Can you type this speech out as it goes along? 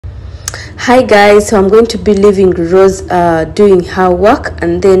Hi guys, so I'm going to be leaving Rose doing her work,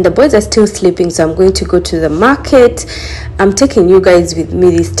 and then the boys are still sleeping, so I'm going to go to the market. I'm taking you guys with me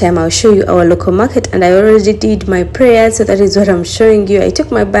this time. I'll show you our local market, and I already did my prayers, so that is what I'm showing you. I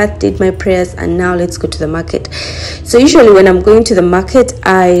took my bath, did my prayers, and now let's go to the market. So usually when I'm going to the market,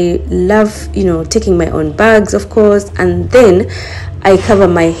 I love taking my own bags, of course, and then I cover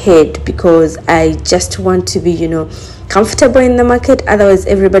my head because I just want to be comfortable in the market. Otherwise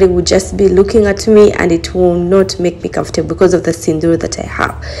everybody would just be looking at me and it will not make me comfortable because of the sindoor that I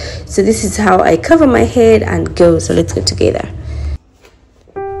have. So this is how I cover my head and go. So let's go together.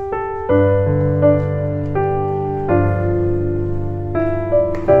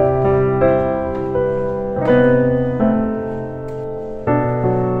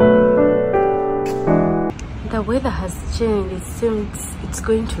 The weather has changed. It seems it's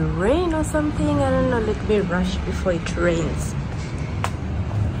going to rain or something. I don't know. Let me rush before it rains.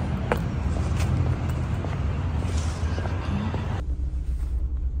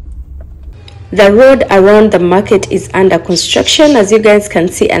 The road around the market is under construction, as you guys can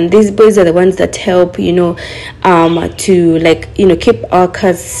see, and these boys are the ones that help to keep our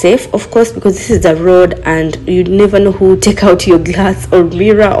cars safe, of course, because this is the road and you never know who will take out your glass or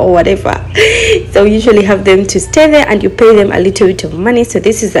mirror or whatever. So we usually have them to stay there and you pay them a little bit of money. So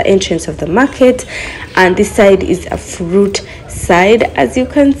this is the entrance of the market, and this side is a fruit side, as you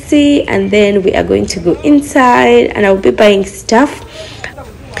can see, and then we are going to go inside and I'll be buying stuff.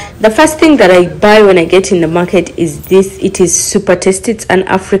 The first thing that I buy when I get in the market is this. It is super tasty. It's an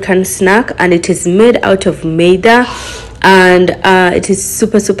African snack and it is made out of maida, and it is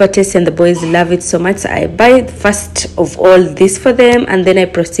super tasty and the boys love it so much. So I buy first of all this for them and then I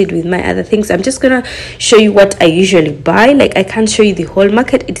proceed with my other things. I'm just gonna show you what I usually buy. Like, I can't show you the whole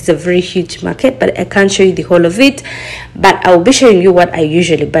market. It is a very huge market, but I can't show you the whole of it, but I'll be showing you what I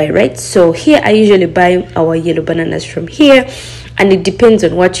usually buy, right? So here I usually buy our yellow bananas from here, and it depends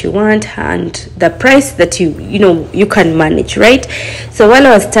on what you want and the price that you can manage, right? So while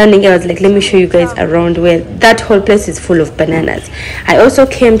I was standing, I was like, let me show you guys around where that whole place is full of bananas. I also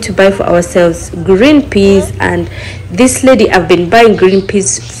came to buy for ourselves green peas, and this lady, I've been buying green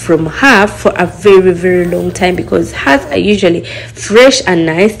peas from her for a very long time because hers are usually fresh and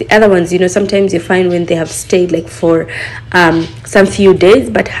nice. The other ones, sometimes you find when they have stayed like for some few days,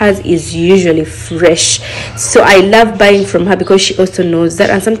 but hers is usually fresh. So I love buying from her because she also knows that.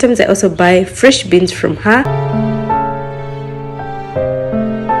 And sometimes I also buy fresh beans from her.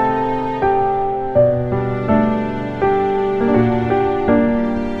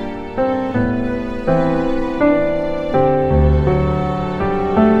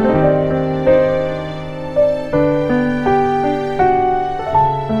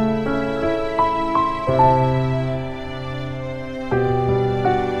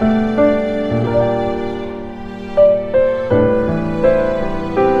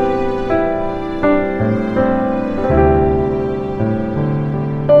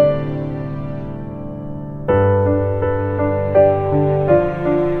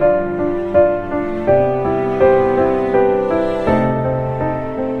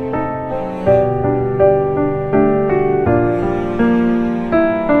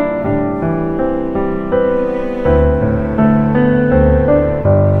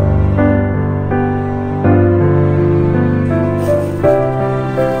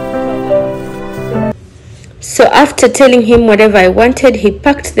 So after telling him whatever I wanted, he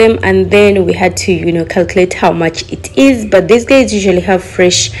packed them, and then we had to calculate how much it is. But these guys usually have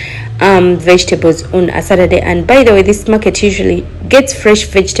fresh vegetables on a Saturday, and by the way, this market usually gets fresh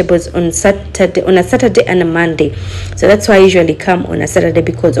vegetables on a Saturday and a Monday. So that's why I usually come on a Saturday,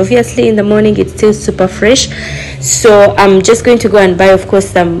 because obviously in the morning it's still super fresh. So I'm just going to go and buy, of course,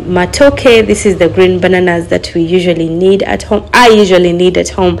 some matoke. This is the green bananas that we usually need at home. I usually need at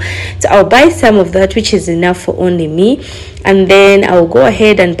home, so I'll buy some of that, which is enough for only me, and then I'll go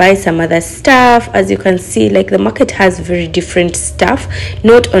ahead and buy some other stuff. As you can see, like, the market has very different stuff,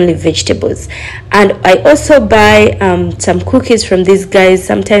 not only vegetables. And I also buy some cookies from these guys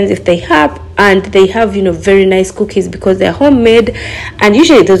sometimes if they have, and they have very nice cookies because they're homemade, and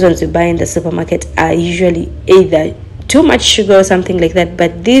usually those ones you buy in the supermarket are usually either too much sugar or something like that,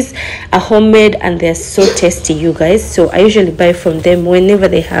 but these are homemade and they're so tasty, you guys. So I usually buy from them whenever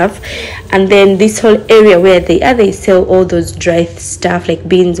they have. And then this whole area where they sell all those dry stuff like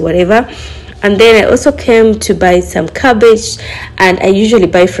beans, whatever. And then I also came to buy some cabbage, and I usually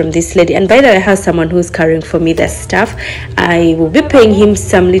buy from this lady. And by the way, I have someone who's carrying for me the stuff. I will be paying him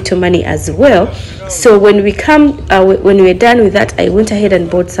some little money as well. So when we were done with that, I went ahead and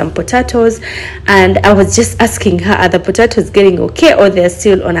bought some potatoes, and I was just asking her, are the potatoes getting okay, or they're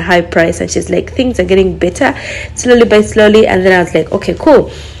still on a high price? And she's like, things are getting better slowly by slowly. And then I was like, okay,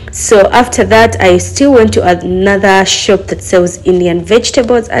 cool. So after that, I still went to another shop that sells Indian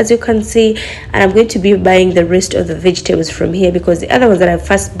vegetables, as you can see, and I'm going to be buying the rest of the vegetables from here, because the other ones that I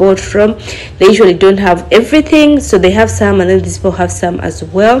first bought from, they usually don't have everything. So they have some, and then these people have some as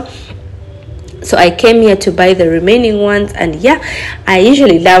well. So I came here to buy the remaining ones. And yeah, I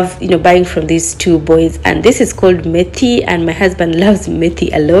usually love buying from these two boys, and this is called methi, and my husband loves methi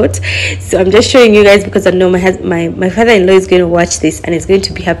a lot. So I'm just showing you guys because I know my father-in-law is going to watch this and is going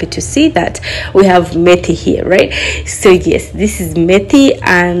to be happy to see that we have methi here, right? So yes, this is methi,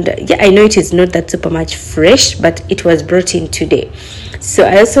 and yeah, I know it is not that super much fresh, but it was brought in today. So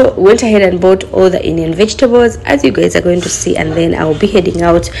I also went ahead and bought all the Indian vegetables, as you guys are going to see, and then I'll be heading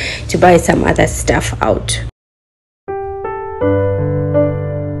out to buy some other stuff out.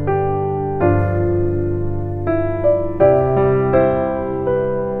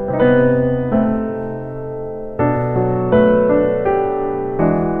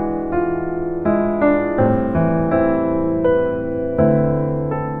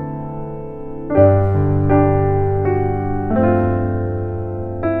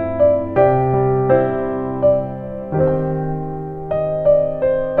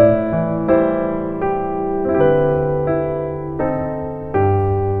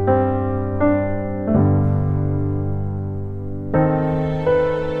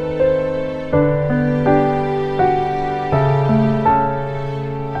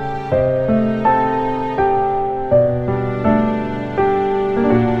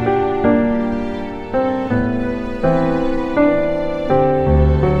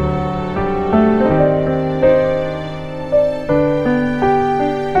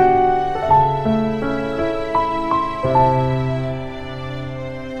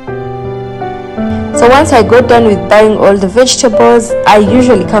 So once I got done with buying all the vegetables, I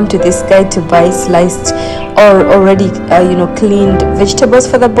usually come to this guy to buy sliced or already cleaned vegetables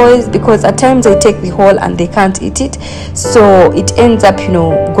for the boys, because at times they take the whole and they can't eat it, so it ends up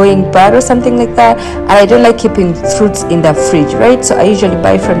going bad or something like that. And I don't like keeping fruits in the fridge, right? So I usually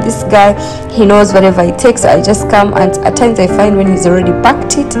buy from this guy. He knows whatever it takes. So I just come, and at times I find when he's already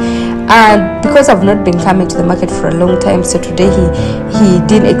packed it. And because I've not been coming to the market for a long time, so today he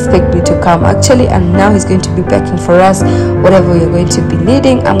didn't expect me to come actually, and now he's going to be packing for us whatever we're going to be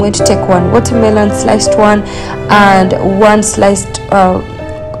needing. I'm going to take one watermelon, sliced one, and one sliced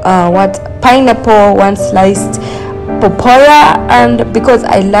pineapple, one sliced papaya, and because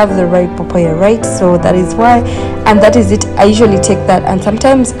I love the ripe papaya, right? So that is why, and that is it. I usually take that, and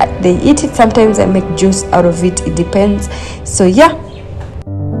sometimes they eat it, sometimes I make juice out of it. It depends. So yeah.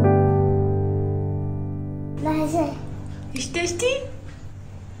 It's tasty?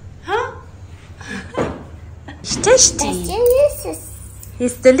 Huh? It's tasty. It's delicious.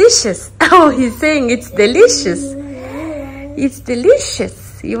 It's delicious. Oh, he's saying it's delicious. It's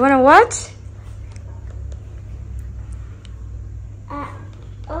delicious. You wanna watch?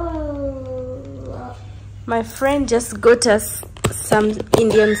 My friend just got us some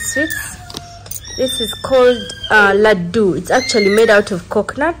Indian sweets. This is called laddu. It's actually made out of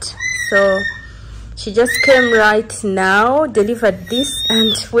coconut. So she just came right now, delivered this,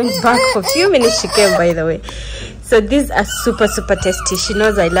 and went back for a few minutes. She came, by the way. So these are super tasty. She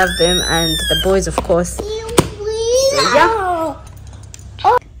knows I love them, and the boys, of course. So, yeah.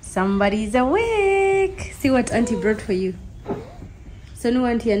 Somebody's awake. See what Auntie brought for you. So no,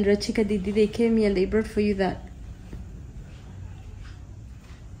 Auntie and Rachika Didi, they came here and they brought for you that.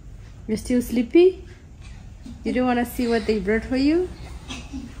 You're still sleepy? You don't want to see what they brought for you?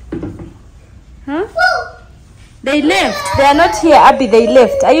 Huh? They left. They are not here, Abby. They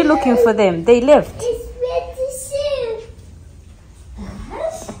left. Are you looking for them? They left.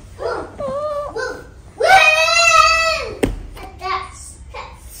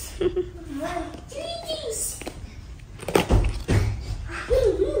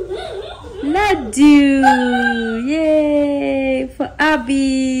 Laddu! Yay! For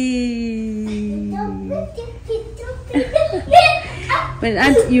Abby!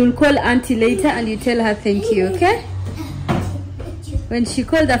 But you'll call Auntie later and you tell her thank you, okay? When she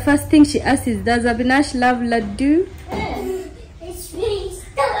called, the first thing she asked is, does Abinash love laddu?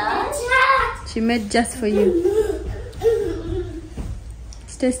 She made just for you.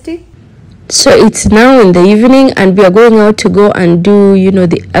 It's tasty? So it's now in the evening and we are going out to go and do, you know,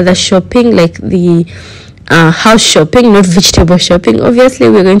 the other shopping, like the house shopping, not vegetable shopping. Obviously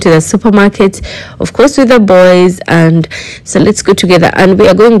we're going to the supermarket, of course, with the boys, and so let's go together. And we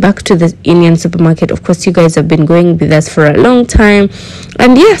are going back to the Indian supermarket. Of course, you guys have been going with us for a long time,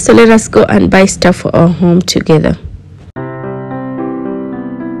 and yeah, so let us go and buy stuff for our home together.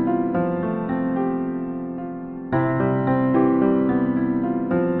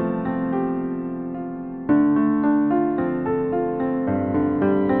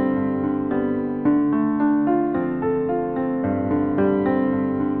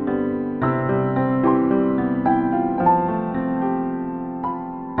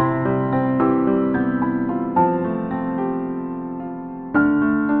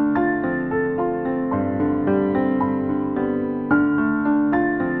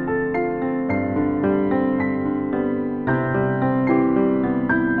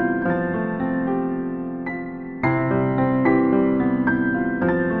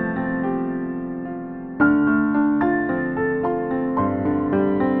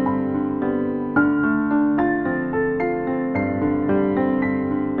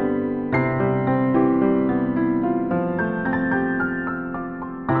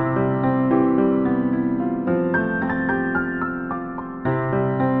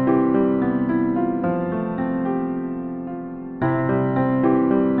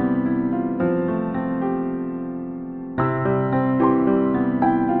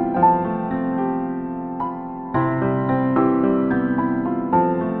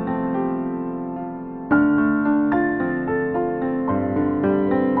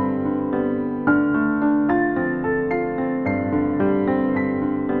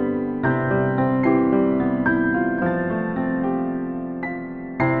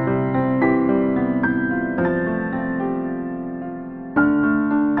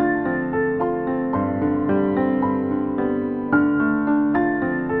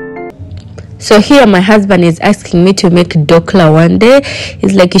 So here my husband is asking me to make dokla one day.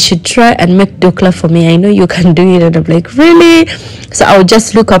 He's like, you should try and make dokla for me. I know you can do it. And I'm like, really? So I'll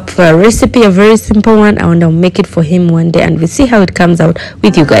just look up for a recipe, a very simple one, and I'll make it for him one day, and we'll see how it comes out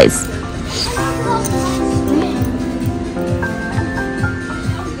with you guys.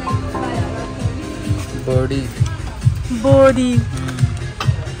 Body.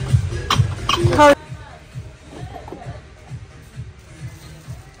 How?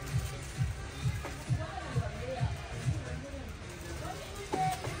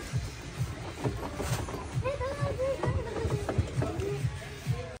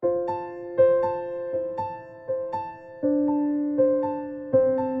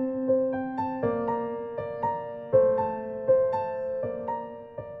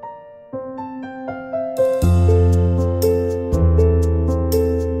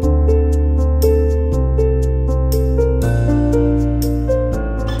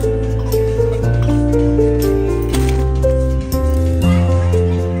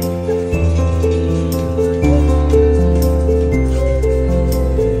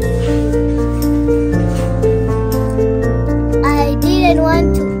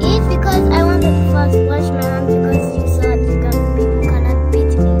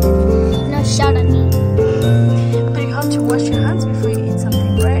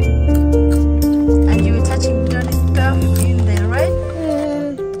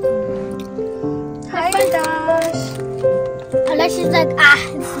 She's like,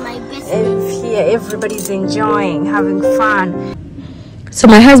 it's my business. Here, everybody's enjoying, having fun. So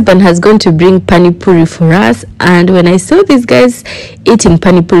my husband has gone to bring pani puri for us, and when I saw these guys eating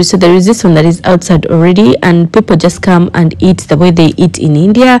pani puri, so there is this one that is outside already, and people just come and eat the way they eat in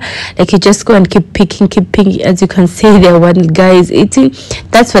India. Like, you just go and keep picking. As you can see, there one guy is eating.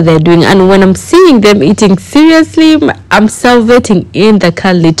 That's what they're doing. And when I'm seeing them eating, seriously, I'm salivating in the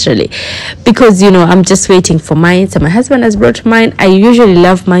car, literally, because, you know, I'm just waiting for mine. So my husband has brought mine. I usually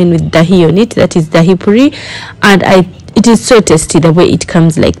love mine with dahi on it. That is dahi puri, and it is so tasty the way it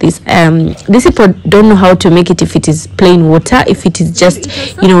comes like this. These people don't know how to make it, if it is plain water, if it is just,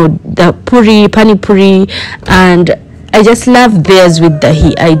 you know, the puri, pani puri. And I just love theirs with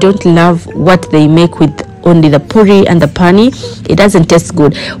dahi. I don't love what they make with only the puri and the pani. It doesn't taste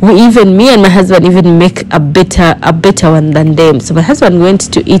good. Me and my husband even make a better one than them. So my husband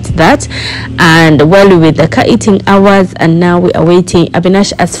went to eat that, and while we were in the car eating ours, and now we are waiting.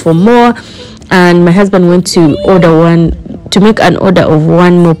 Abinash asked for more, and my husband went to make an order of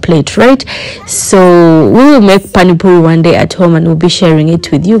one more plate, right? So we will make pani puri one day at home, and we'll be sharing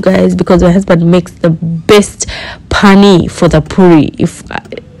it with you guys, because my husband makes the best pani for the puri.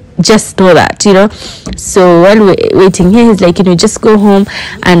 just know that, so while we're waiting here, he's like, just go home,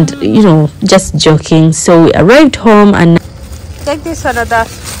 and just joking. So we arrived home, and take this another.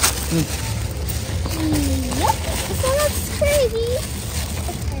 Yep, so that's crazy.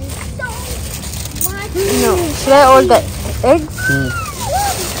 No, should I all the eggs?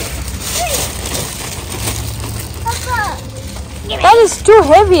 That is too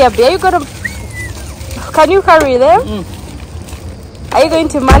heavy, Abby. Are you gonna? Can you carry them? Are you going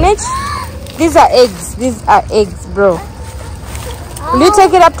to manage? These are eggs. These are eggs, bro. Will you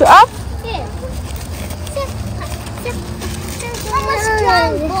take it up to up? Yeah. I'm a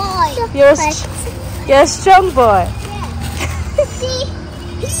strong boy. You're a strong boy. See?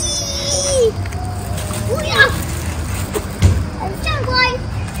 I'm strong boy.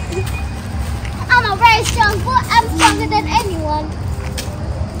 I'm a very strong boy. I'm stronger than anyone.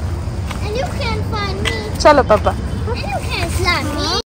 And you can't find me. Chalo, Papa. And you can't slap me.